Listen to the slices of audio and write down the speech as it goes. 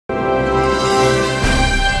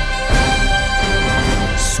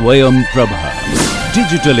Swayam Prabha.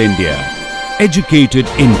 Digital India. Educated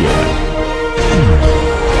India.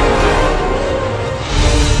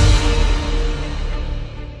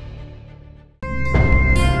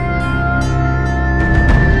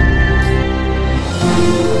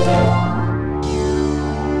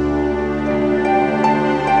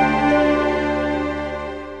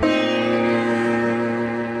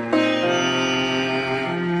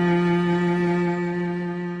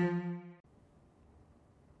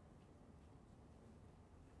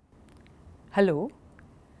 Hello,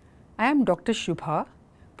 I am Dr. Shubha,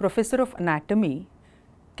 Professor of Anatomy,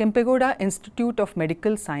 Kempegowda Institute of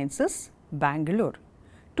Medical Sciences, Bangalore.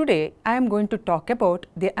 Today, I am going to talk about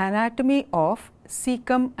the anatomy of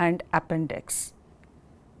caecum and appendix.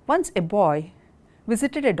 Once a boy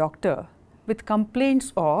visited a doctor with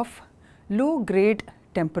complaints of low-grade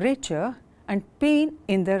temperature and pain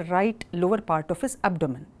in the right lower part of his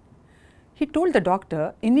abdomen. He told the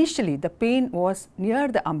doctor initially the pain was near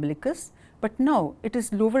the umbilicus, but now it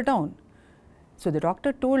is lower down. So the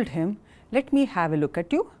doctor told him, let me have a look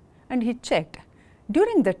at you, and he checked.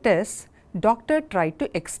 During the test, doctor tried to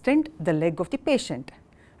extend the leg of the patient,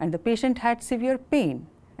 and the patient had severe pain,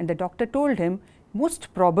 and the doctor told him,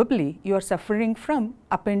 most probably you are suffering from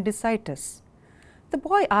appendicitis. The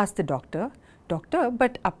boy asked the doctor,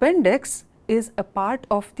 but appendix is a part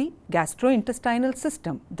of the gastrointestinal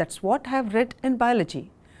system. That's what I have read in biology.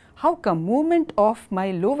 How come movement of my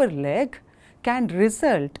lower leg can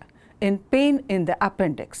result in pain in the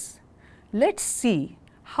appendix? Let's see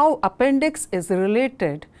how appendix is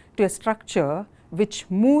related to a structure which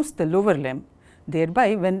moves the lower limb.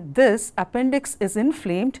 Thereby, when this appendix is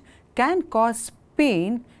inflamed, can cause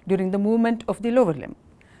pain during the movement of the lower limb.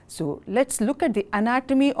 So, let's look at the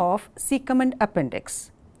anatomy of caecum and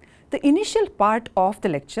appendix. The initial part of the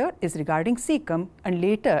lecture is regarding caecum, and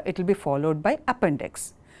later it will be followed by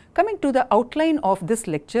appendix. Coming to the outline of this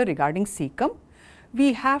lecture regarding caecum,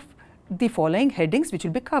 we have the following headings which we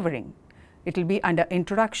will be covering. It will be under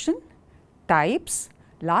introduction, types,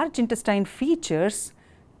 large intestine features,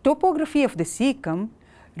 topography of the caecum,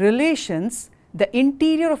 relations, the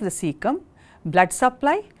interior of the caecum, blood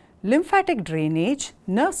supply, lymphatic drainage,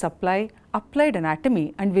 nerve supply, applied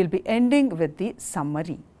anatomy, and we will be ending with the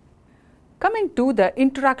summary. Coming to the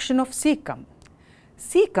introduction of caecum.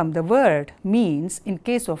 Caecum, the word means in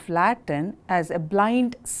case of Latin as a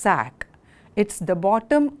blind sac. It's the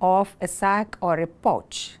bottom of a sac or a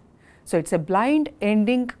pouch. So, it's a blind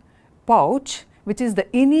ending pouch which is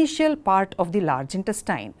the initial part of the large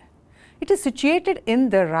intestine. It is situated in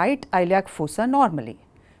the right iliac fossa normally,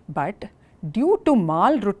 but due to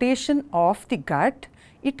malrotation of the gut,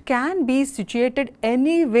 it can be situated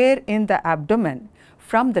anywhere in the abdomen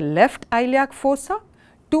from the left iliac fossa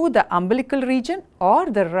to the umbilical region or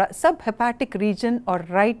the subhepatic region or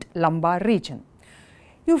right lumbar region.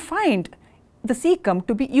 You find the caecum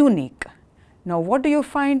to be unique. Now, what do you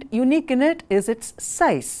find unique in it is its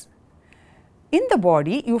size. In the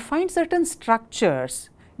body, you find certain structures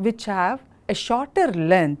which have a shorter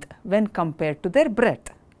length when compared to their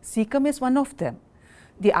breadth. Caecum is one of them.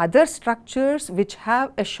 The other structures which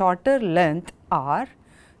have a shorter length are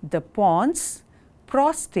the pons,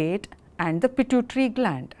 prostate, and the pituitary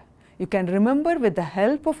gland. You can remember with the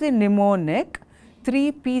help of the mnemonic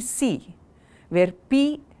 3PC, where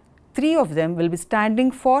P, three of them will be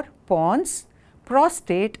standing for pons,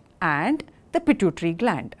 prostate, and the pituitary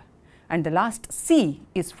gland, and the last C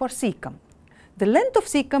is for caecum. The length of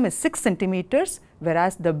caecum is 6 centimeters,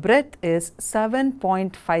 whereas the breadth is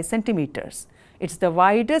 7.5 centimeters. It's the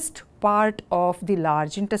widest part of the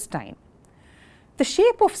large intestine. The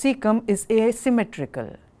shape of caecum is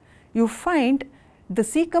asymmetrical. You find the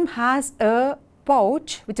caecum has a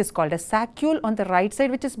pouch which is called a saccule on the right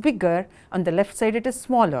side, which is bigger, on the left side it is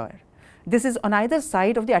smaller. This is on either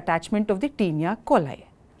side of the attachment of the tinea coli.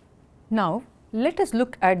 Now, let us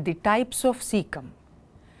look at the types of caecum.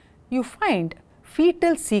 You find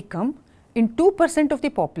fetal caecum in 2% of the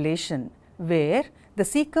population, where the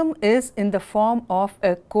caecum is in the form of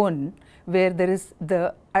a cone, where there is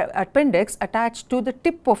the appendix attached to the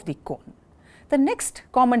tip of the cone. The next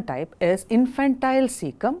common type is infantile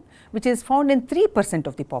caecum, which is found in 3%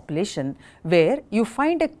 of the population, where you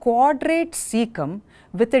find a quadrate caecum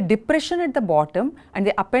with a depression at the bottom and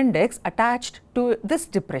the appendix attached to this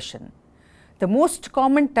depression. The most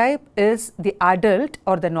common type is the adult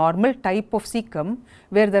or the normal type of caecum,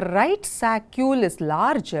 where the right saccule is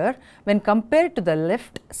larger when compared to the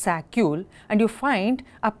left saccule, and you find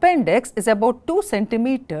appendix is about 2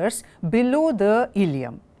 centimeters below the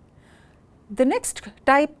ileum. The next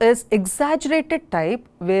type is exaggerated type,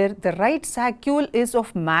 where the right saccule is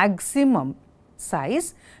of maximum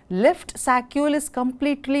size, left saccule is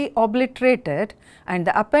completely obliterated and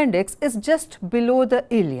the appendix is just below the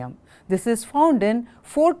ileum. This is found in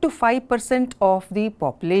 4 to 5% of the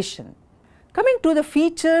population. Coming to the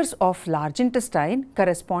features of large intestine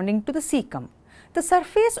corresponding to the cecum. The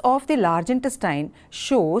surface of the large intestine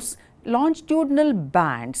shows longitudinal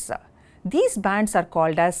bands. These bands are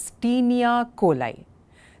called as tinea coli.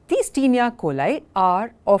 These tinea coli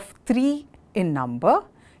are of 3 in number.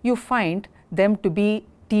 You find them to be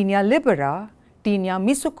tinea libera, tinea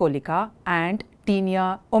mesocolica and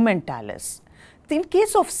tinea ommentalis. In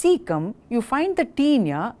case of cecum, you find the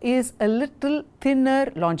tinea is a little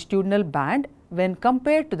thinner longitudinal band when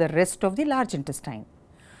compared to the rest of the large intestine.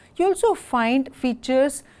 You also find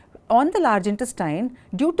features on the large intestine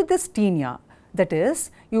due to this tinea. That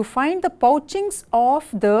is, you find the pouchings of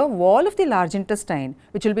the wall of the large intestine,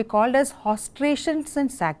 which will be called as hostrations and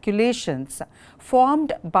sacculations,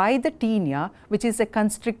 formed by the tinea, which is a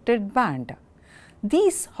constricted band.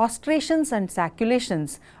 These hostrations and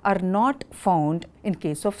sacculations are not found in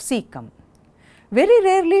case of cecum. Very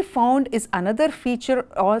rarely found is another feature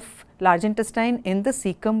of large intestine in the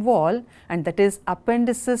cecum wall, and that is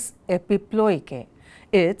appendices epiploicae.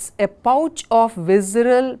 It's a pouch of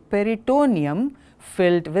visceral peritoneum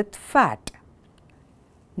filled with fat.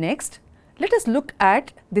 Next, let us look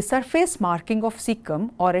at the surface marking of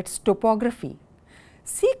cecum or its topography.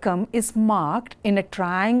 Cecum is marked in a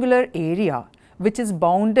triangular area which is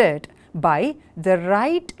bounded by the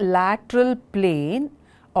right lateral plane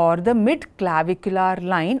or the mid-clavicular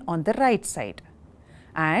line on the right side,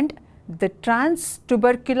 and the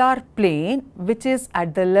transtubercular plane, which is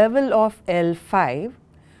at the level of L5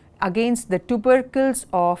 against the tubercles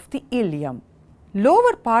of the ileum.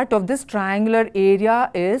 Lower part of this triangular area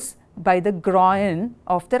is by the groin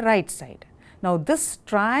of the right side. Now, this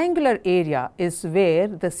triangular area is where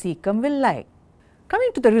the cecum will lie.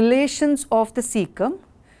 Coming to the relations of the cecum,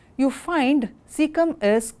 you find cecum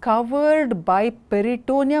is covered by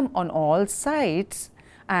peritoneum on all sides,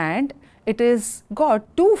 and it is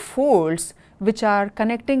got 2 folds which are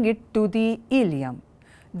connecting it to the ileum.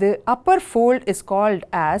 The upper fold is called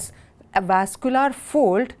as a vascular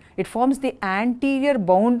fold. It forms the anterior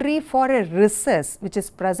boundary for a recess which is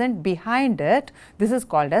present behind it. This is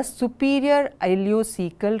called as superior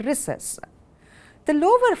ileocecal recess. The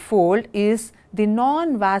lower fold is the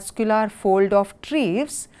non-vascular fold of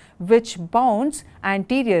Treves, which bounds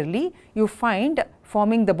anteriorly. You find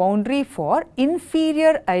forming the boundary for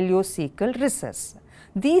inferior ileocecal recess.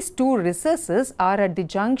 These 2 recesses are at the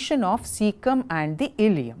junction of cecum and the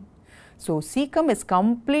ileum. So, cecum is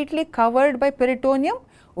completely covered by peritoneum.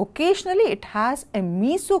 Occasionally, it has a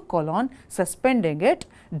mesocolon suspending it,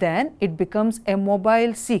 then it becomes a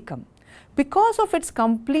mobile cecum. Because of its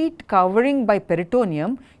complete covering by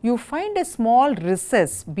peritoneum, you find a small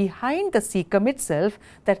recess behind the cecum itself,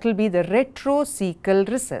 that will be the retrocecal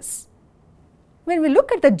recess. When we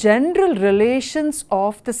look at the general relations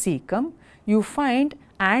of the cecum, you find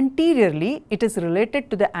anteriorly it is related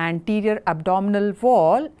to the anterior abdominal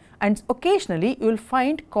wall, and occasionally you will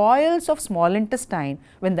find coils of small intestine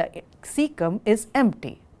when the cecum is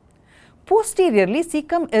empty. Posteriorly,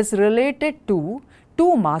 cecum is related to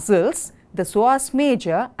 2 muscles, the psoas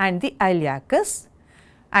major and the iliacus,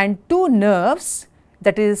 and 2 nerves,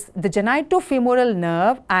 that is the genitofemoral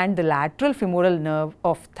nerve and the lateral femoral nerve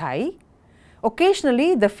of thigh.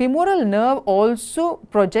 Occasionally, the femoral nerve also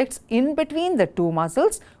projects in between the 2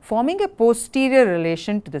 muscles, forming a posterior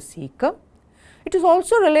relation to the cecum. It is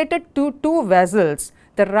also related to 2 vessels,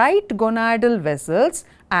 the right gonadal vessels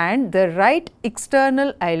and the right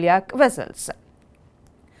external iliac vessels.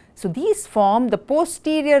 So, these form the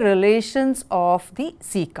posterior relations of the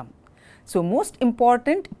cecum. So, most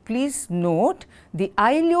important, please note the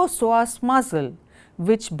iliopsoas muscle,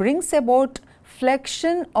 which brings about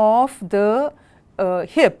flexion of the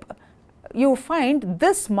hip. You find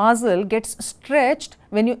this muscle gets stretched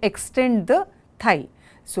when you extend the thigh.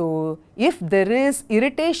 So, if there is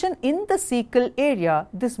irritation in the cecal area,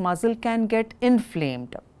 this muscle can get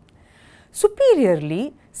inflamed.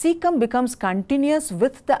 Superiorly, cecum becomes continuous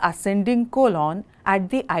with the ascending colon at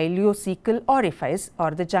the ileocecal orifice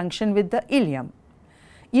or the junction with the ileum.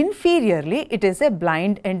 Inferiorly, it is a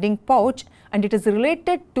blind ending pouch and it is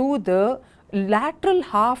related to the lateral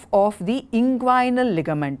half of the inguinal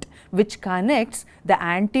ligament, which connects the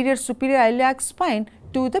anterior superior iliac spine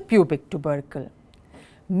to the pubic tubercle.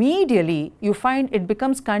 Medially, you find it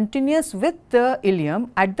becomes continuous with the ileum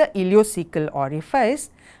at the ileocecal orifice,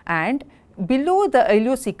 and below the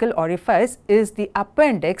ileocecal orifice is the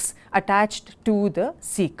appendix attached to the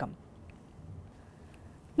cecum.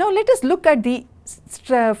 Now, let us look at the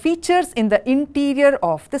features in the interior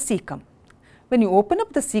of the cecum. When you open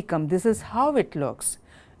up the cecum, this is how it looks.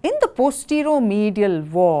 In the posteromedial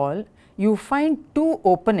wall, you find two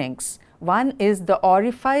openings. One is the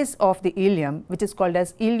orifice of the ileum, which is called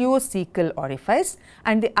as ileocecal orifice,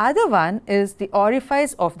 and the other one is the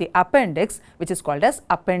orifice of the appendix, which is called as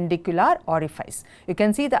appendicular orifice. You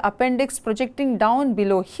can see the appendix projecting down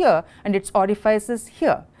below here and its orifice is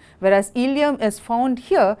here, whereas ileum is found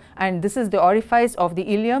here, and this is the orifice of the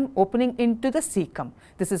ileum opening into the cecum.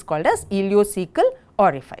 This is called as ileocecal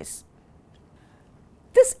orifice.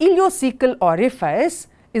 This ileocecal orifice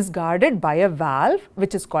is guarded by a valve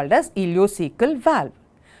which is called as ileocecal valve.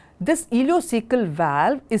 This ileocecal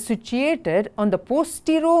valve is situated on the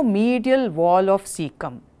posteromedial wall of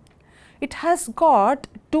cecum. It has got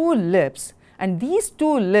two lips, and these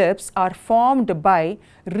two lips are formed by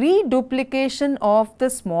reduplication of the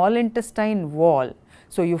small intestine wall.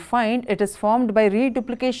 So, you find it is formed by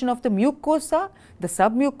reduplication of the mucosa, the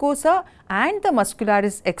submucosa and the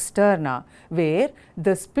muscularis externa, where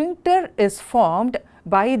the sphincter is formed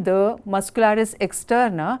by the muscularis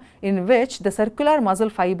externa, in which the circular muscle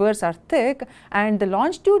fibers are thick and the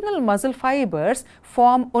longitudinal muscle fibers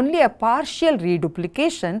form only a partial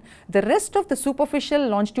reduplication. The rest of the superficial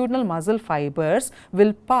longitudinal muscle fibers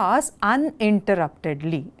will pass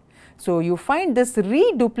uninterruptedly. So, you find this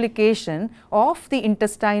reduplication of the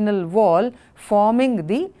intestinal wall forming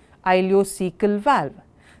the ileocecal valve.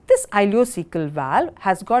 This ileocecal valve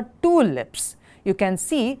has got two lips. You can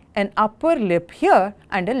see an upper lip here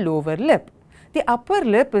and a lower lip. The upper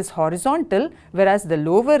lip is horizontal, whereas the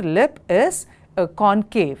lower lip is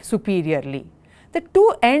concave superiorly. The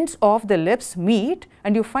two ends of the lips meet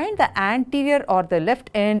and you find the anterior or the left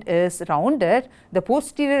end is rounded, the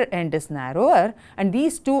posterior end is narrower, and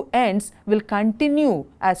these two ends will continue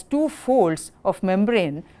as two folds of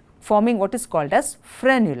membrane forming what is called as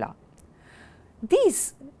frenula.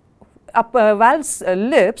 These valve's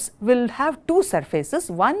lips will have two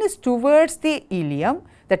surfaces. One is towards the ileum,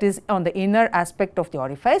 that is on the inner aspect of the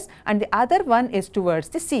orifice, and the other one is towards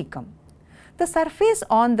the cecum. The surface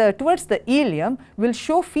on towards the ileum will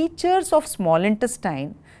show features of small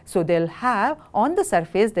intestine. So, they will have on the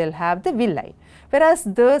surface they will have the villi, whereas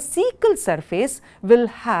the cecal surface will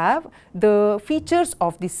have the features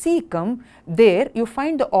of the cecum. There you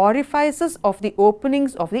find the orifices of the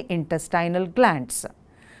openings of the intestinal glands.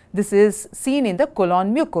 This is seen in the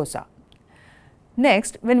colon mucosa.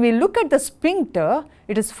 Next, when we look at the sphincter,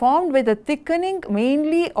 it is formed by the thickening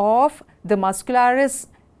mainly of the muscularis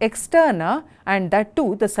externa, and that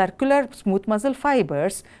too the circular smooth muscle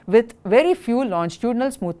fibers with very few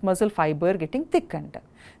longitudinal smooth muscle fiber getting thickened.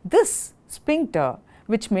 This sphincter,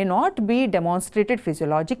 which may not be demonstrated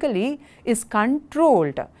physiologically, is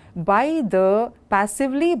controlled by the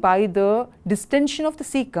passively by the distension of the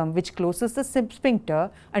cecum, which closes the sphincter,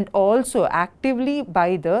 and also actively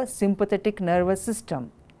by the sympathetic nervous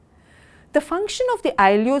system. The function of the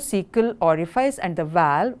ileocecal orifice and the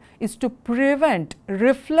valve is to prevent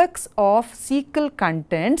reflux of cecal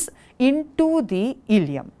contents into the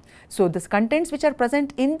ileum. So, the contents which are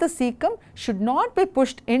present in the cecum should not be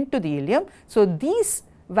pushed into the ileum. So, these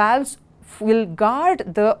valves will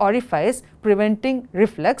guard the orifice, preventing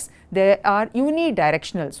reflux. They are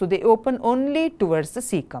unidirectional. So, they open only towards the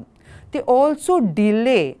cecum. They also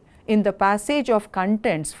delay in the passage of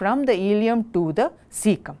contents from the ileum to the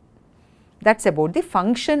cecum. That is about the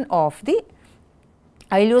function of the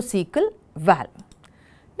ileocecal valve.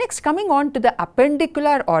 Next, coming on to the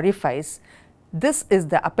appendicular orifice. This is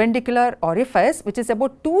the appendicular orifice, which is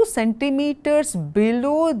about 2 centimeters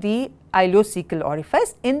below the ileocecal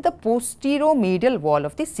orifice in the posteromedial wall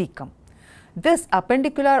of the cecum. This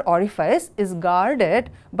appendicular orifice is guarded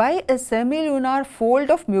by a semilunar fold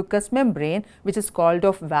of mucous membrane, which is called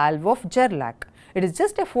of valve of Gerlach. It is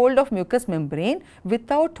just a fold of mucous membrane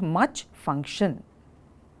without much function.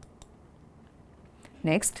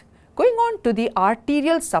 Next, going on to the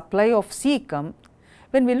arterial supply of cecum.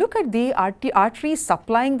 When we look at the arteries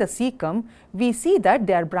supplying the cecum, we see that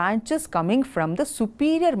there are branches coming from the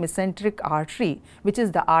superior mesenteric artery, which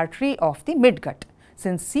is the artery of the midgut.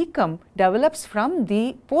 Since cecum develops from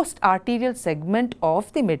the post-arterial segment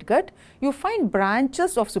of the midgut, you find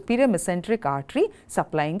branches of superior mesenteric artery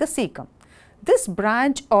supplying the cecum. This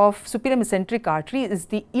branch of superior mesenteric artery is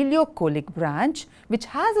the ileocolic branch, which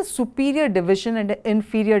has a superior division and an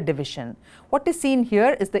inferior division. What is seen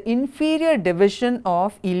here is the inferior division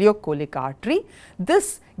of ileocolic artery.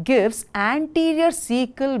 This gives anterior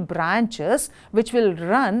cecal branches which will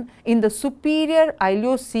run in the superior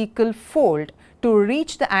ileocecal fold to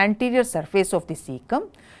reach the anterior surface of the cecum.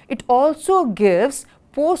 It also gives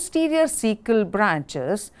posterior cecal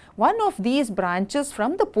branches. One of these branches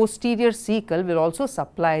from the posterior cecal will also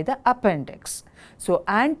supply the appendix. So,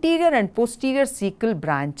 anterior and posterior cecal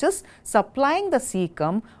branches supplying the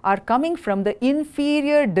cecum are coming from the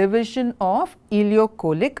inferior division of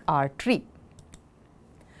ileocolic artery.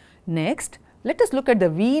 Next, let us look at the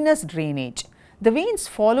venous drainage. The veins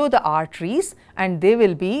follow the arteries and they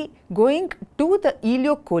will be going to the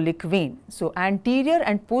ileocolic vein. So, anterior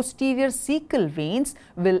and posterior cecal veins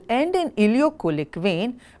will end in ileocolic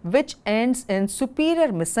vein, which ends in superior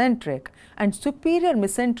mesenteric, and superior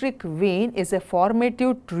mesenteric vein is a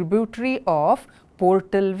formative tributary of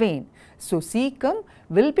portal vein. So, cecum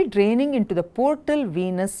will be draining into the portal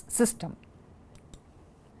venous system.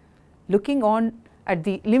 Looking on at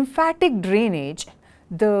the lymphatic drainage,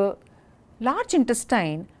 the large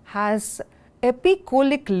intestine has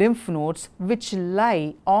epicolic lymph nodes which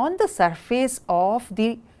lie on the surface of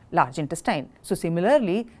the large intestine. So,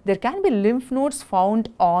 similarly, there can be lymph nodes found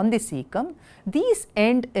on the cecum. These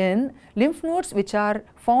end in lymph nodes which are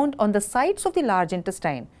found on the sides of the large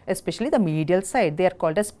intestine, especially the medial side. They are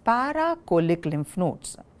called as paracolic lymph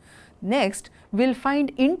nodes. Next, we will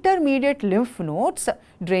find intermediate lymph nodes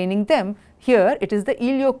draining them. Here it is the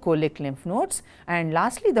ileocolic lymph nodes, and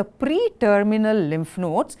lastly the pre-terminal lymph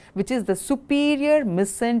nodes, which is the superior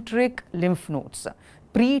mesenteric lymph nodes.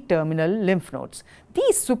 Pre-terminal lymph nodes.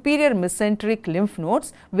 These superior mesenteric lymph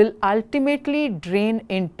nodes will ultimately drain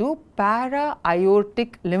into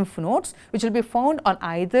para-aortic lymph nodes, which will be found on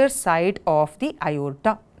either side of the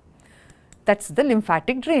aorta. That is the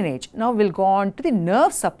lymphatic drainage. Now, we will go on to the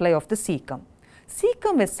nerve supply of the cecum.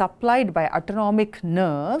 Cecum is supplied by autonomic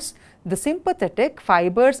nerves. The sympathetic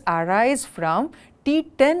fibers arise from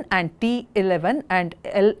T10 and T11 and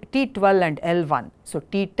T12 and L1. So,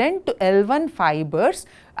 T10 to L1 fibers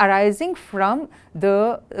arising from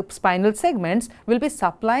the spinal segments will be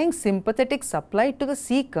supplying sympathetic supply to the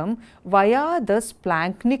cecum via the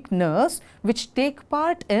splanchnic nerves, which take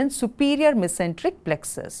part in superior mesenteric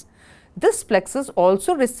plexus. This plexus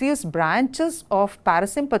also receives branches of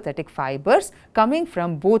parasympathetic fibers coming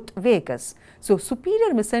from both vagus. So,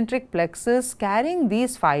 superior mesenteric plexus carrying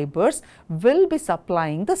these fibers will be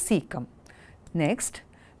supplying the cecum. Next,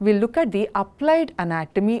 we will look at the applied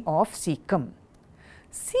anatomy of cecum.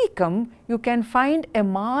 Cecum, you can find a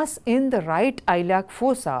mass in the right iliac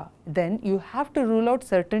fossa. Then you have to rule out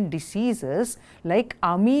certain diseases like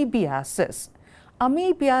amoebiasis.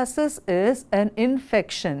 Amoebiasis is an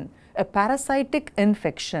infection, a parasitic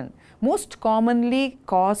infection, most commonly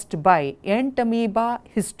caused by Entamoeba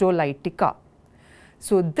histolytica.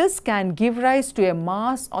 So, this can give rise to a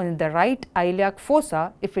mass on the right iliac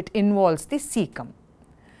fossa if it involves the cecum.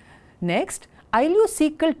 Next,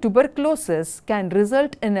 ileocecal tuberculosis can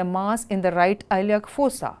result in a mass in the right iliac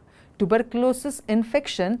fossa. Tuberculosis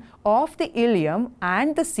infection of the ileum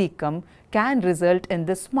and the cecum can result in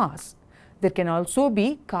this mass. There can also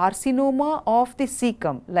be carcinoma of the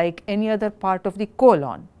cecum like any other part of the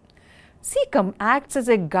colon. Cecum acts as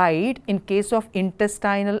a guide in case of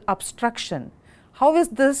intestinal obstruction. How is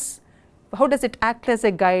this? How does it act as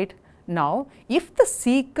a guide? Now, if the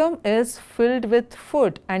cecum is filled with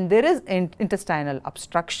food and there is intestinal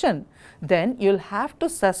obstruction, then you will have to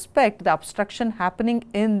suspect the obstruction happening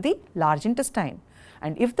in the large intestine.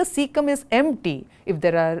 And if the cecum is empty, if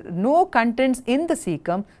there are no contents in the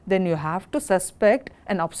cecum, then you have to suspect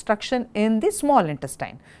an obstruction in the small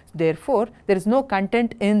intestine. Therefore, there is no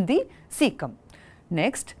content in the cecum.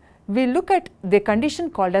 Next, we look at the condition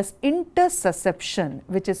called as intersusception,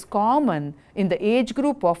 which is common in the age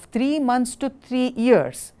group of 3 months to 3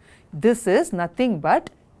 years. This is nothing but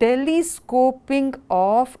telescoping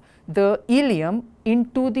of the ileum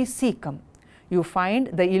into the cecum. You find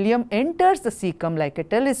the ileum enters the cecum like a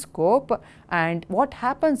telescope, and what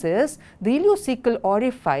happens is the ileocecal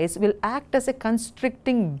orifice will act as a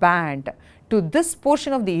constricting band to this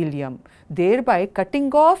portion of the ileum, thereby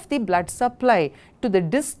cutting off the blood supply to the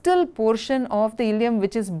distal portion of the ileum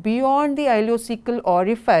which is beyond the ileocecal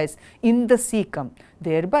orifice in the cecum,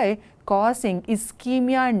 thereby causing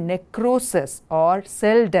ischemia necrosis or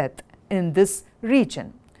cell death in this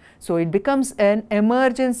region. So, it becomes an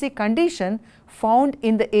emergency condition found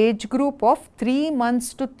in the age group of 3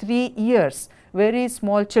 months to 3 years, very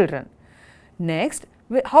small children. Next,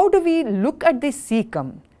 how do we look at the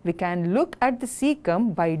cecum? We can look at the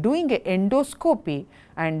cecum by doing an endoscopy,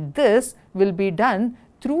 and this will be done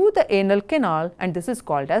through the anal canal, and this is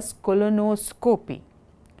called as colonoscopy.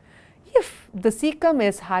 If the cecum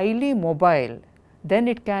is highly mobile, then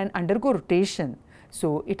it can undergo rotation.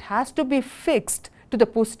 So, it has to be fixed to the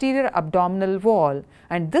posterior abdominal wall,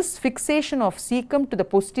 and this fixation of cecum to the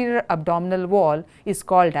posterior abdominal wall is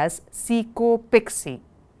called as cecopexy.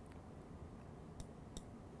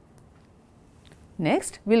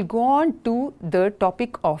 Next, we will go on to the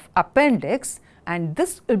topic of appendix, and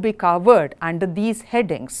this will be covered under these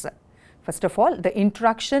headings. First of all, the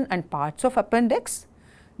introduction and parts of appendix,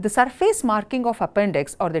 the surface marking of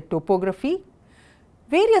appendix or the topography,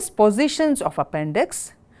 various positions of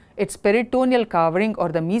appendix, its peritoneal covering or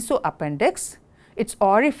the mesoappendix, its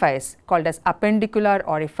orifice called as appendicular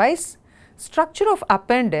orifice, structure of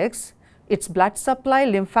appendix, its blood supply,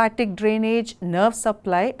 lymphatic drainage, nerve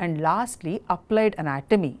supply, and lastly applied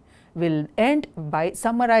anatomy. Will end by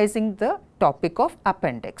summarizing the topic of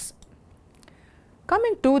appendix.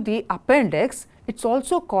 Coming to the appendix, it is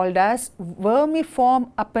also called as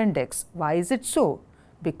vermiform appendix. Why is it so?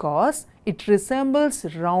 Because it resembles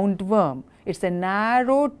roundworm. It is a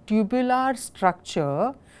narrow tubular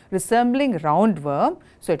structure resembling roundworm.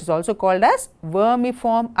 So, it is also called as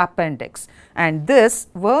vermiform appendix, and this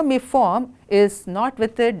vermiform is not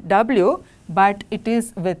with a W, but it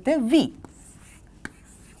is with a V.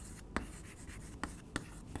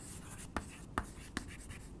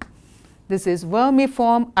 This is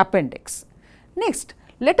vermiform appendix. Next,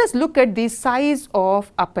 let us look at the size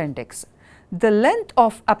of appendix. The length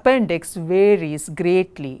of appendix varies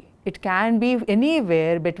greatly. It can be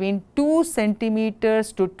anywhere between 2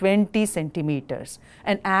 centimeters to 20 centimeters,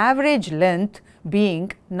 an average length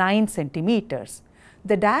being 9 centimeters.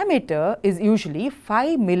 The diameter is usually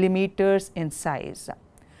 5 millimeters in size.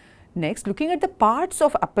 Next, looking at the parts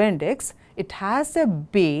of appendix, it has a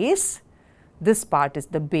base. This part is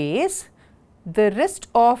the base. The rest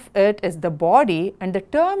of it is the body, and the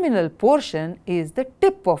terminal portion is the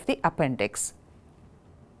tip of the appendix.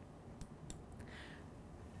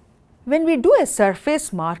 When we do a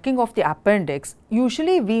surface marking of the appendix,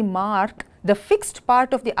 usually we mark the fixed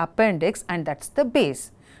part of the appendix, and that is the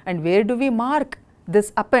base. And where do we mark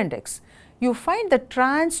this appendix? You find the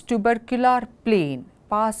transtubercular plane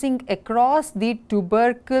passing across the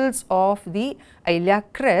tubercles of the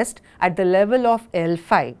iliac crest at the level of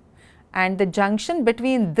L5. And the junction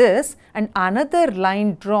between this and another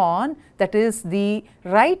line drawn, that is the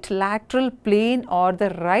right lateral plane or the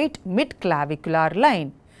right midclavicular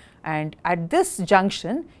line. And at this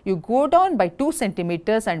junction, you go down by 2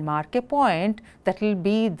 centimeters and mark a point that will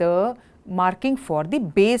be the marking for the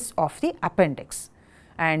base of the appendix.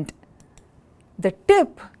 And the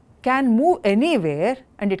tip can move anywhere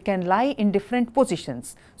and it can lie in different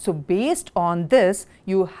positions. So, based on this,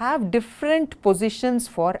 you have different positions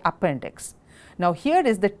for appendix. Now, here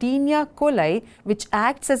is the tinea coli, which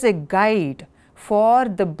acts as a guide for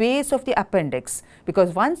the base of the appendix,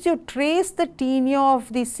 because once you trace the tinea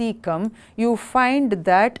of the cecum, you find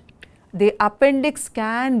that the appendix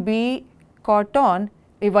can be caught on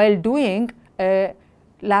while doing a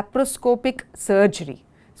laparoscopic surgery.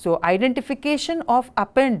 So, identification of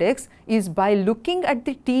appendix is by looking at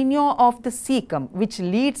the tinea of the cecum, which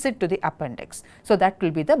leads it to the appendix. So, that will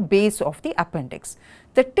be the base of the appendix.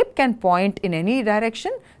 The tip can point in any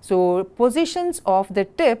direction. So, positions of the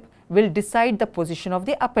tip will decide the position of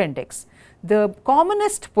the appendix. The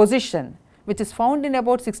commonest position, which is found in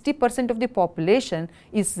about 60% of the population,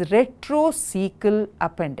 is retrocecal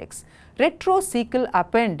appendix. Retrocecal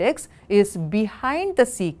appendix is behind the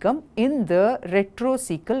cecum in the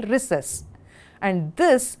retrocecal recess, and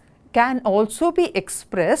this can also be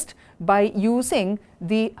expressed by using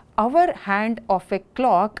the hour hand of a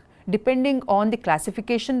clock depending on the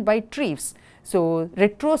classification by Treves. So,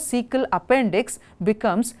 retrocecal appendix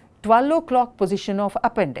becomes 12 o'clock position of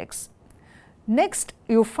appendix. Next,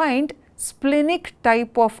 you find splenic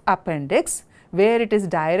type of appendix, where it is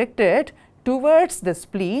directed towards the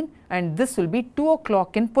spleen, and this will be 2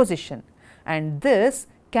 o'clock in position, and this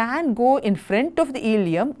can go in front of the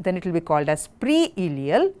ileum, then it will be called as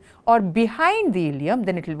pre-ileal, or behind the ileum,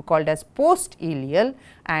 then it will be called as post-ileal,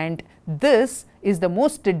 and this is the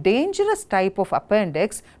most dangerous type of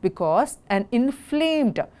appendix, because an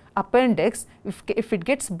inflamed appendix, if it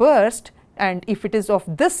gets burst, and if it is of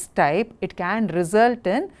this type, it can result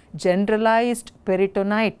in generalized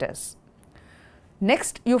peritonitis.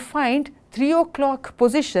 Next, you find 3 o'clock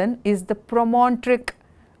position is the promontoric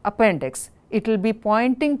appendix. It will be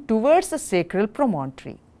pointing towards the sacral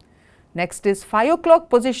promontory. Next is 5 o'clock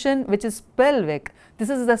position, which is pelvic. This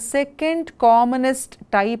is the second commonest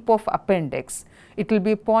type of appendix. It will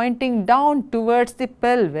be pointing down towards the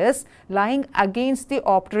pelvis, lying against the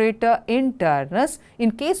obturator internus.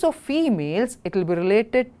 In case of females, it will be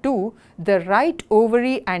related to the right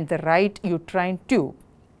ovary and the right uterine tube.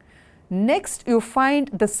 Next, you find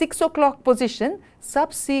the 6 o'clock position,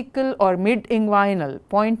 subcecal or mid-inguinal,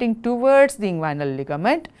 pointing towards the inguinal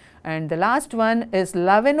ligament, and the last one is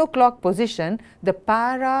 11 o'clock position, the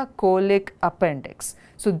paracolic appendix.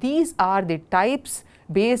 So, these are the types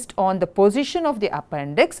based on the position of the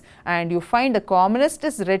appendix, and you find the commonest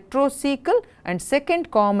is retrocecal and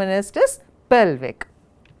second commonest is pelvic.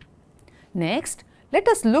 Next, let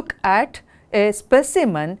us look at a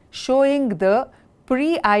specimen showing the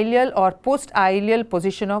pre-ileal or post-ileal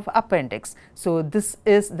position of appendix. So, this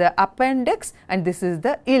is the appendix and this is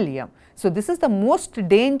the ileum. So, this is the most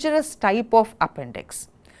dangerous type of appendix.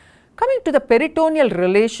 Coming to the peritoneal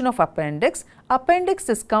relation of appendix, appendix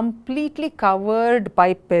is completely covered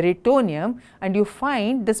by peritoneum, and you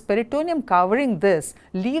find this peritoneum covering this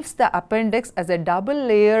leaves the appendix as a double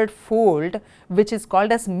layered fold which is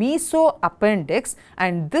called as mesoappendix,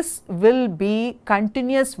 and this will be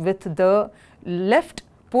continuous with the left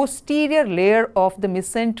posterior layer of the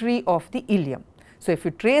mesentery of the ileum. So, if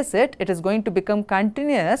you trace it, it is going to become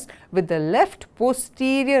continuous with the left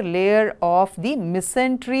posterior layer of the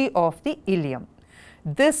mesentery of the ileum.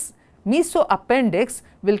 This mesoappendix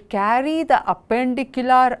will carry the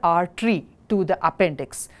appendicular artery to the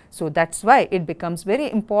appendix. So, that is why it becomes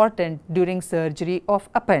very important during surgery of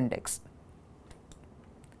appendix.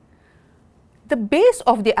 The base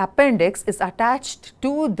of the appendix is attached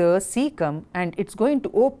to the cecum and it is going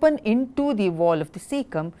to open into the wall of the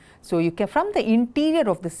cecum. So, you can from the interior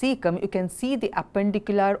of the cecum you can see the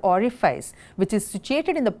appendicular orifice which is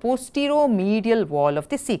situated in the posterior-medial wall of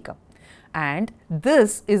the cecum, and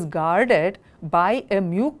this is guarded by a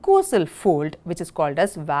mucosal fold which is called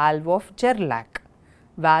as valve of Gerlach.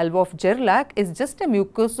 Valve of Gerlach is just a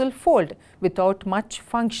mucosal fold without much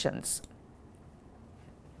functions.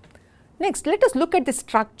 Next, let us look at the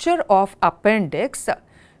structure of appendix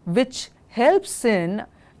which helps in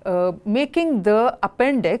making the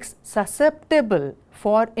appendix susceptible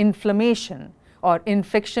for inflammation or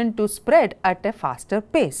infection to spread at a faster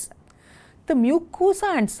pace. The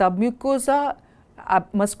mucosa and submucosa,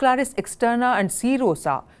 muscularis externa and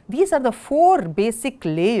serosa, these are the 4 basic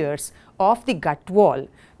layers of the gut wall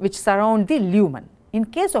which surround the lumen. In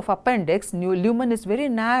case of appendix, lumen is very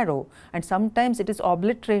narrow and sometimes it is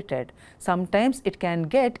obliterated, sometimes it can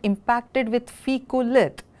get impacted with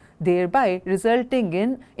fecolith, thereby resulting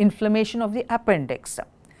in inflammation of the appendix.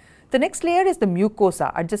 The next layer is the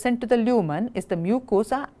mucosa. Adjacent to the lumen is the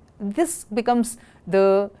mucosa. This becomes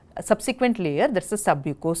the subsequent layer, that is the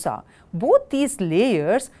submucosa. Both these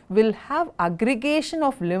layers will have aggregation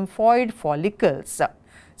of lymphoid follicles.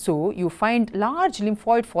 So, you find large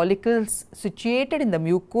lymphoid follicles situated in the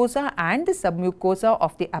mucosa and the submucosa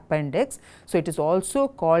of the appendix. So, it is also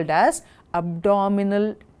called as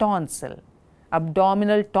abdominal tonsil.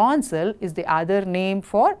 Abdominal tonsil is the other name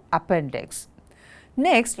for appendix.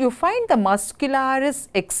 Next, you find the muscularis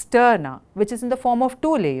externa which is in the form of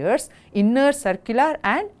 2 layers, inner circular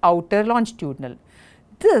and outer longitudinal.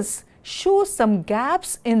 This shows some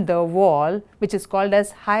gaps in the wall which is called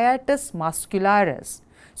as hiatus muscularis.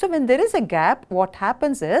 So, when there is a gap, what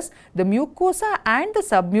happens is the mucosa and the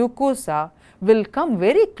submucosa will come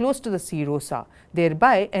very close to the serosa,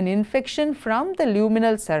 thereby an infection from the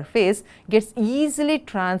luminal surface gets easily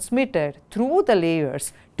transmitted through the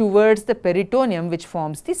layers towards the peritoneum which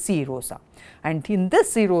forms the serosa. And in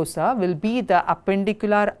this serosa will be the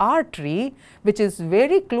appendicular artery which is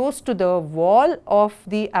very close to the wall of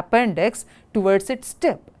the appendix towards its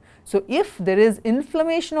tip. So, if there is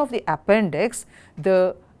inflammation of the appendix,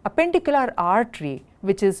 the appendicular artery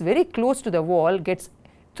which is very close to the wall gets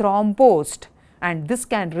thrombosed, and this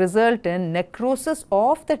can result in necrosis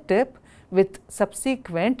of the tip, with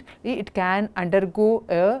subsequently it can undergo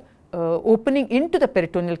a opening into the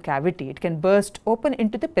peritoneal cavity. It can burst open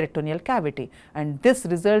into the peritoneal cavity, and this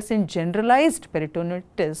results in generalized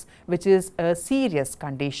peritonitis which is a serious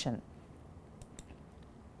condition.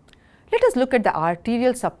 Let us look at the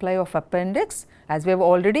arterial supply of appendix. As we have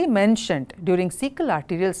already mentioned, during cecal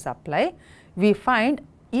arterial supply, we find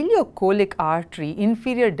ileocolic artery,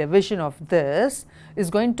 inferior division of this is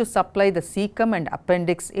going to supply the cecum and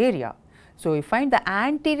appendix area. So, we find the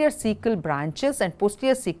anterior cecal branches and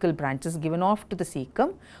posterior cecal branches given off to the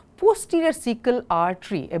cecum. Posterior cecal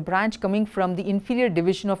artery, a branch coming from the inferior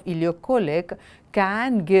division of ileocolic,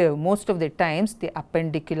 can give most of the times the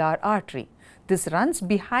appendicular artery. This runs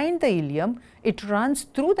behind the ileum, it runs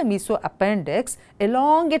through the mesoappendix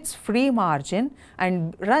along its free margin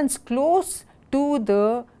and runs close to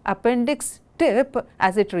the appendix tip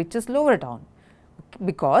as it reaches lower down,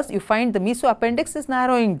 because you find the mesoappendix is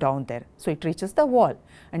narrowing down there. So, it reaches the wall,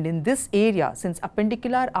 and in this area, since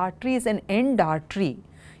appendicular artery is an end artery,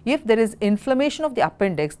 If there is inflammation of the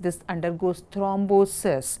appendix, this undergoes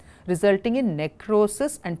thrombosis, resulting in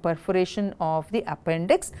necrosis and perforation of the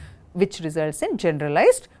appendix, which results in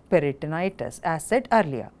generalized peritonitis, as said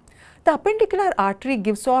earlier. The appendicular artery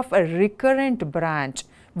gives off a recurrent branch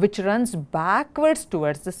which runs backwards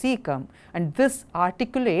towards the cecum, and this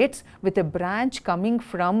articulates with a branch coming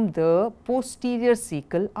from the posterior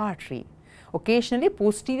cecal artery. Occasionally,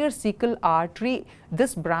 posterior cecal artery,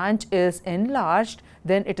 this branch is enlarged,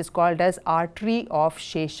 then it is called as artery of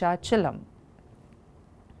Seshachalam.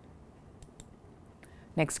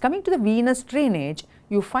 Next, coming to the venous drainage,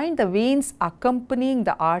 you find the veins accompanying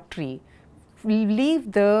the artery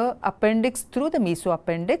leave the appendix through the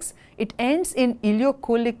mesoappendix. It ends in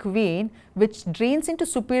ileocholic vein which drains into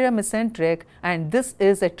superior mesenteric, and this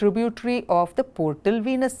is a tributary of the portal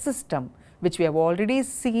venous system, which we have already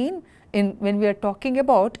seen when we are talking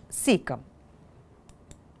about cecum.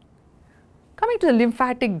 Coming to the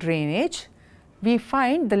lymphatic drainage, we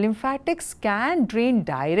find the lymphatics can drain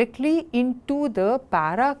directly into the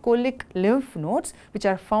paracolic lymph nodes which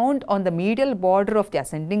are found on the medial border of the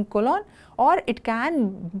ascending colon, or it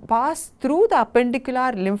can pass through the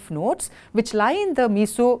appendicular lymph nodes which lie in the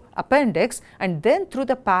mesoappendix and then through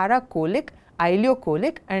the paracolic,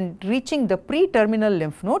 ileocholic and reaching the pre-terminal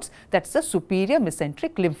lymph nodes, that is the superior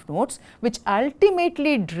mesenteric lymph nodes, which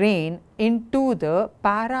ultimately drain into the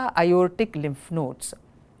para-aortic lymph nodes.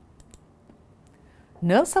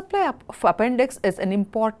 Nerve supply of appendix is an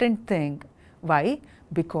important thing. Why?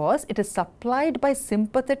 Because it is supplied by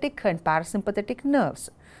sympathetic and parasympathetic nerves.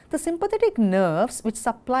 The sympathetic nerves which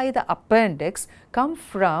supply the appendix come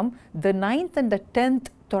from the 9th and the 10th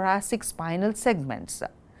thoracic spinal segments.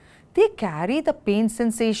 They carry the pain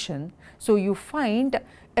sensation, so you find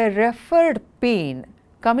a referred pain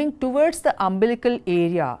coming towards the umbilical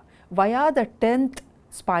area via the 10th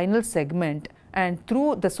spinal segment and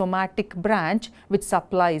through the somatic branch which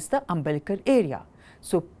supplies the umbilical area.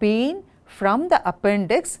 So, pain from the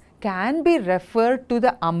appendix can be referred to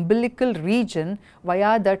the umbilical region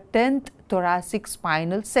via the 10th thoracic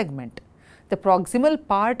spinal segment. The proximal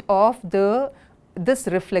part of this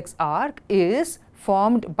reflex arc is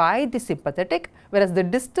formed by the sympathetic, whereas the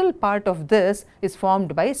distal part of this is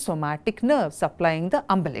formed by somatic nerve supplying the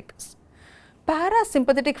umbilicus.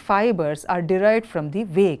 Parasympathetic fibers are derived from the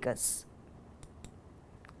vagus.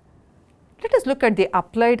 Let us look at the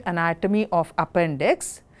applied anatomy of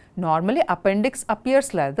appendix. Normally, appendix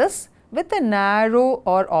appears like this with a narrow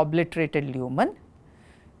or obliterated lumen.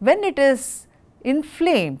 When it is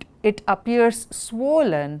inflamed, it appears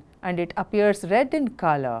swollen and it appears red in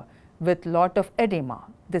color with lot of edema.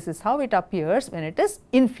 This is how it appears when it is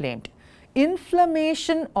inflamed.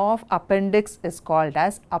 Inflammation of appendix is called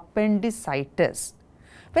as appendicitis.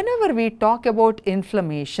 Whenever we talk about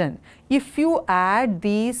inflammation, if you add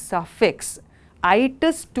the suffix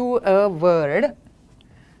itis to a word,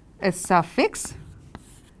 a suffix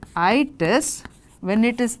itis, when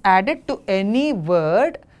it is added to any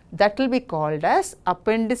word, that will be called as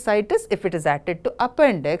appendicitis. If it is added to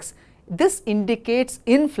appendix, this indicates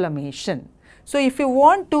inflammation. So, if you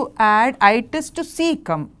want to add itis to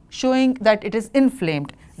cecum, showing that it is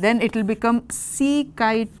inflamed, then it will become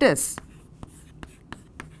cecitis.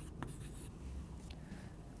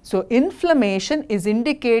 So, inflammation is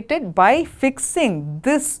indicated by fixing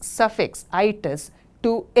this suffix itis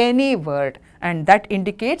to any word, and that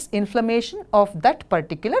indicates inflammation of that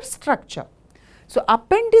particular structure. So,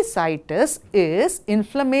 appendicitis is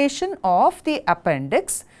inflammation of the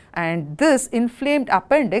appendix, and this inflamed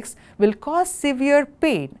appendix will cause severe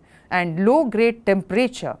pain and low grade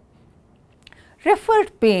temperature.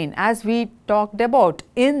 Referred pain, as we talked about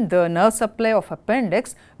in the nerve supply of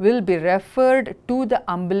appendix, will be referred to the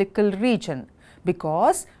umbilical region,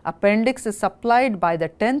 because appendix is supplied by the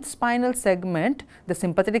 10th spinal segment, the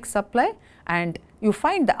sympathetic supply, and you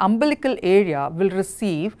find the umbilical area will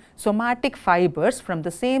receive somatic fibers from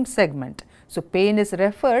the same segment. So, pain is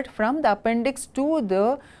referred from the appendix to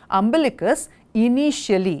the umbilicus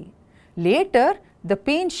initially. Later, the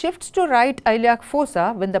pain shifts to right iliac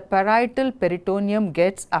fossa when the parietal peritoneum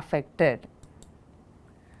gets affected.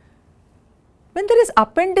 When there is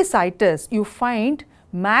appendicitis, you find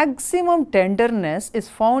maximum tenderness is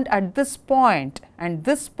found at this point, and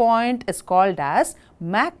this point is called as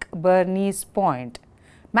McBurney's point.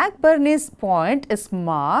 McBurney's point is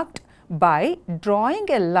marked by drawing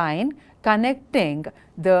a line connecting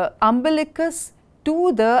the umbilicus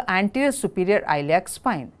to the anterior superior iliac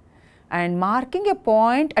spine and marking a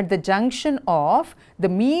point at the junction of the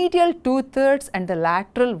medial 2/3 and the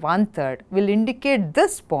lateral 1/3 will indicate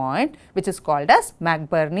this point, which is called as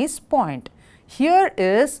McBurney's point. Here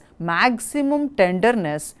is maximum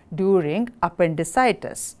tenderness during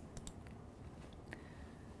appendicitis.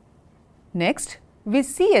 Next, we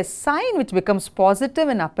see a sign which becomes positive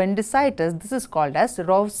in appendicitis. This is called as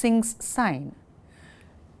Roussing's sign.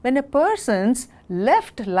 When a person's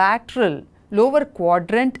left lateral lower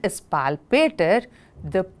quadrant is palpated,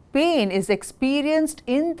 the pain is experienced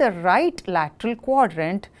in the right lateral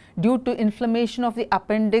quadrant due to inflammation of the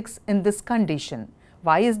appendix in this condition.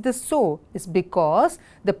 Why is this so? Is because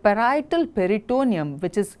the parietal peritoneum,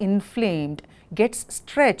 which is inflamed, gets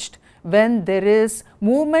stretched when there is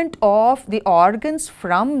movement of the organs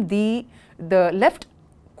from the left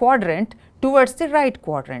quadrant towards the right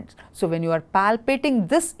quadrant. So, when you are palpating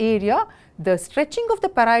this area, the stretching of the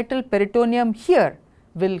parietal peritoneum here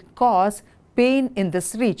will cause pain in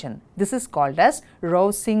this region. This is called as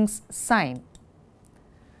Roussing's sign.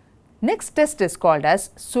 Next test is called as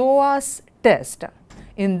psoas test.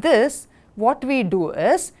 In this, what we do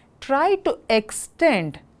is try to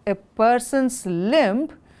extend a person's limb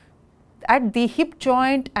at the hip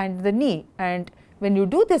joint and the knee, and when you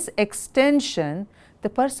do this extension, the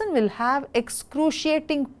person will have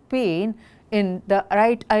excruciating pain in the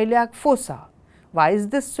right iliac fossa. Why is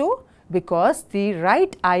this so? Because the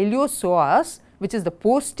right iliopsoas, which is the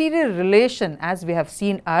posterior relation as we have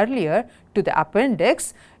seen earlier to the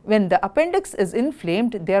appendix, when the appendix is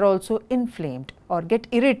inflamed, they are also inflamed or get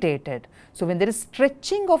irritated. So, when there is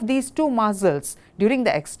stretching of these two muscles during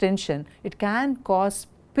the extension, it can cause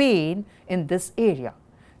pain in this area.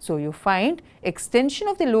 So, you find extension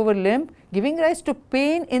of the lower limb giving rise to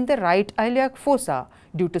pain in the right iliac fossa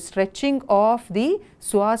due to stretching of the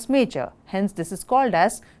psoas major. Hence, this is called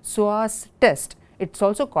as psoas test. It is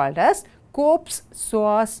also called as Cope's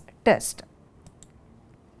psoas test.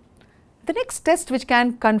 The next test which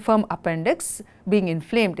can confirm appendix being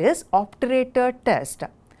inflamed is obturator test.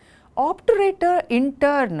 Obturator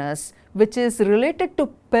internus, which is related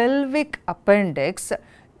to pelvic appendix,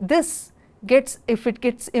 this gets, if it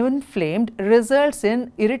gets inflamed, results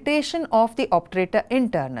in irritation of the obturator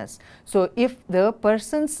internus. So, if the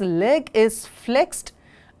person's leg is flexed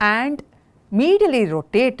and medially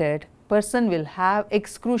rotated, person will have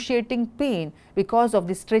excruciating pain because of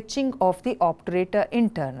the stretching of the obturator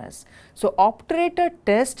internus. So, obturator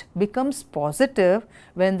test becomes positive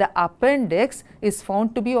when the appendix is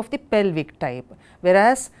found to be of the pelvic type,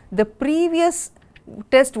 whereas the previous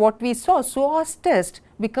test what we saw, psoas test,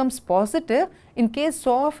 becomes positive in case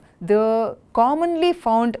of the commonly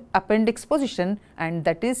found appendix position, and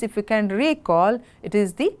that is, if you can recall, it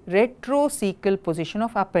is the retrocecal position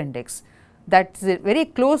of appendix. That is very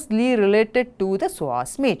closely related to the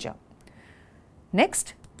psoas major.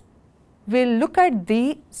 Next, we will look at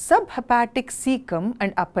the subhepatic cecum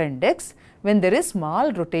and appendix when there is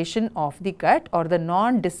malrotation of the gut or the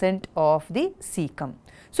non-descent of the cecum.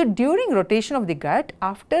 So, during rotation of the gut,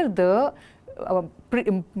 after the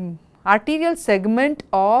arterial segment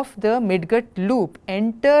of the midgut loop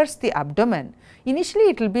enters the abdomen, initially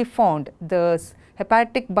it will be found, the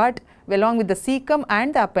hepatic bud along with the cecum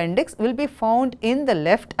and the appendix will be found in the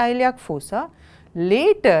left iliac fossa.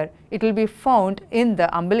 Later, it will be found in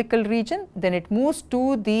the umbilical region, then it moves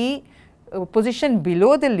to the position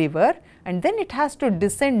below the liver, and then it has to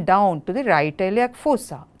descend down to the right iliac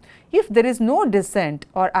fossa. If there is no descent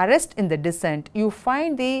or arrest in the descent, you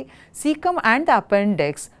find the cecum and the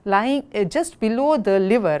appendix lying just below the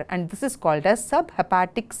liver, and this is called as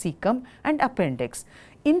subhepatic cecum and appendix.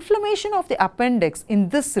 Inflammation of the appendix in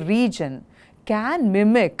this region can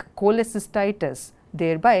mimic cholecystitis,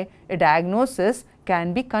 thereby a diagnosis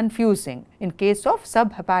can be confusing in case of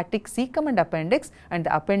subhepatic cecum and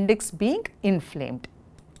the appendix being inflamed.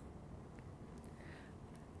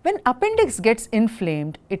 When appendix gets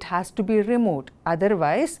inflamed, it has to be removed,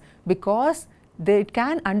 otherwise, because it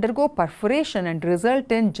can undergo perforation and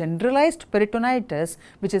result in generalized peritonitis,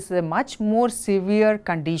 which is a much more severe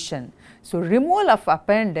condition. So, removal of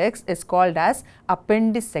appendix is called as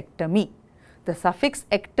appendicectomy. The suffix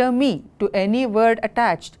ectomy to any word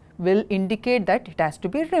attached will indicate that it has to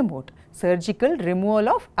be removed. Surgical removal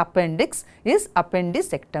of appendix is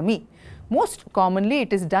appendicectomy. Most commonly,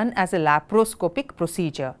 it is done as a laparoscopic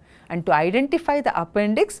procedure, and to identify the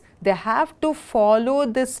appendix, they have to follow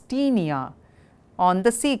this tinea on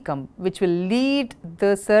the cecum, which will lead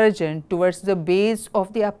the surgeon towards the base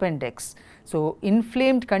of the appendix. So,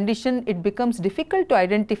 inflamed condition, it becomes difficult to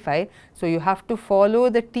identify. So, you have to follow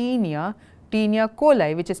the tinea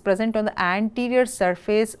coli, which is present on the anterior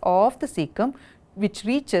surface of the cecum, which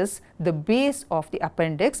reaches the base of the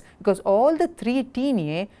appendix, because all the three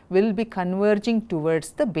tenae will be converging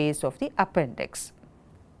towards the base of the appendix.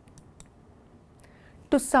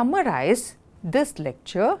 To summarize, this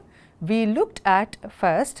lecture, we looked at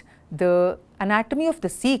first the anatomy of the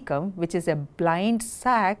caecum, which is a blind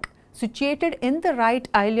sac situated in the right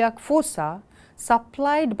iliac fossa,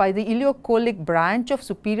 supplied by the ileocholic branch of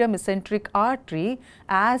superior mesenteric artery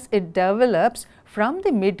as it develops from the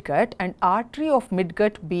midgut, and artery of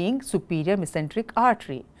midgut being superior mesenteric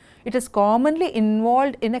artery. It is commonly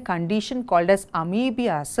involved in a condition called as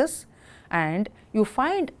amoebiasis, and you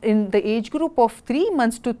find in the age group of 3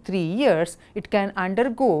 months to 3 years, it can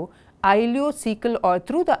undergo ileocecal or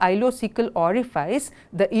through the ileocecal orifice,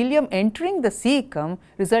 the ileum entering the caecum,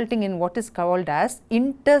 resulting in what is called as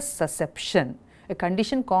intersusception, a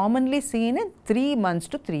condition commonly seen in 3 months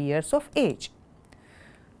to 3 years of age.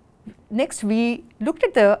 Next, we looked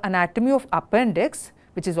at the anatomy of appendix,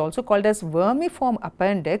 which is also called as vermiform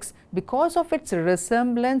appendix because of its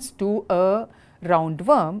resemblance to a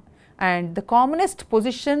roundworm, and the commonest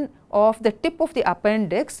position of the tip of the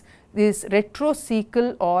appendix is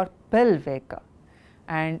retrocecal or pelvic.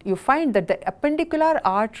 And you find that the appendicular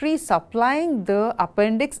artery supplying the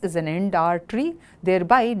appendix is an end artery,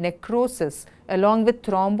 thereby necrosis along with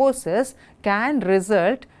thrombosis can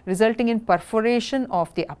resulting in perforation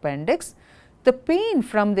of the appendix. The pain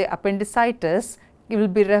from the appendicitis will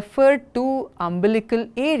be referred to umbilical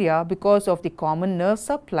area because of the common nerve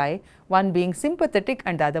supply, one being sympathetic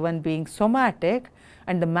and the other one being somatic,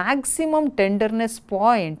 and the maximum tenderness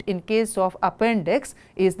point in case of appendix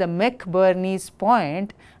is the McBurney's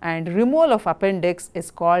point, and removal of appendix is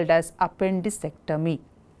called as appendicectomy.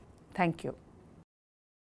 Thank you.